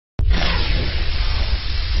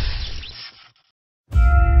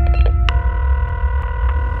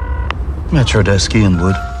Metro Desky and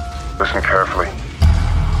Wood. Listen carefully.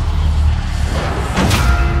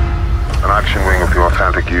 An action wing of the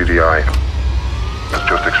authentic UDI has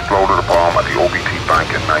just exploded a bomb at the OBT Bank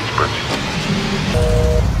in Knightsbridge.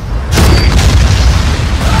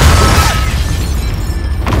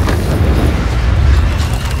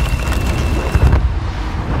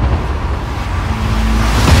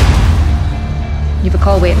 You've a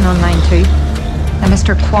call waiting on line 2. A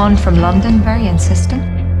Mr. Kwan from London, very insistent.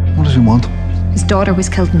 What does he want? His daughter was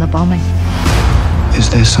killed in the bombing. Is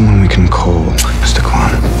there someone we can call, Mr.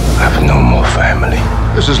 Kwan? I have no more family.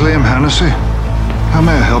 This is Liam Hennessy. How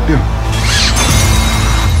may I help you?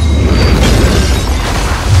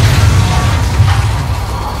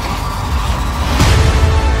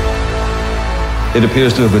 It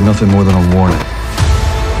appears to have been nothing more than a warning.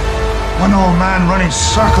 One old man running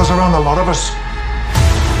circles around the lot of us.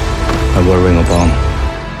 I will ring a bomb,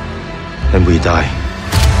 and we die.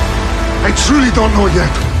 I truly don't know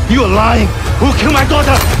yet. You are lying! Who killed my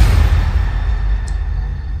daughter?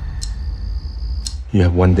 You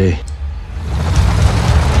have one day.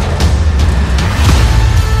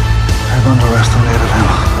 I've underestimated him.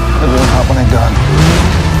 It won't happen again.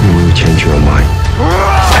 You will change your mind.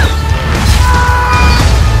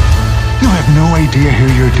 You have no idea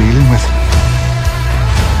who you're dealing with.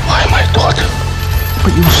 Why my daughter?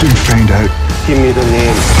 But you'll soon find out. Give me the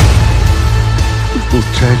name. We'll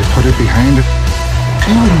try to put it behind it.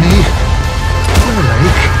 You and me, we're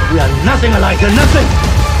alike. We are nothing alike, and nothing!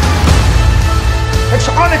 It's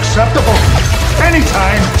unacceptable.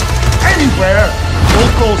 Anytime, anywhere. All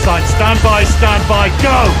call signs, stand by,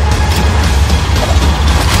 go!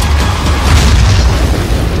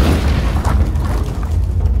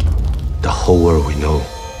 The whole world will know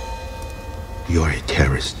you are a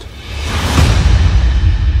terrorist.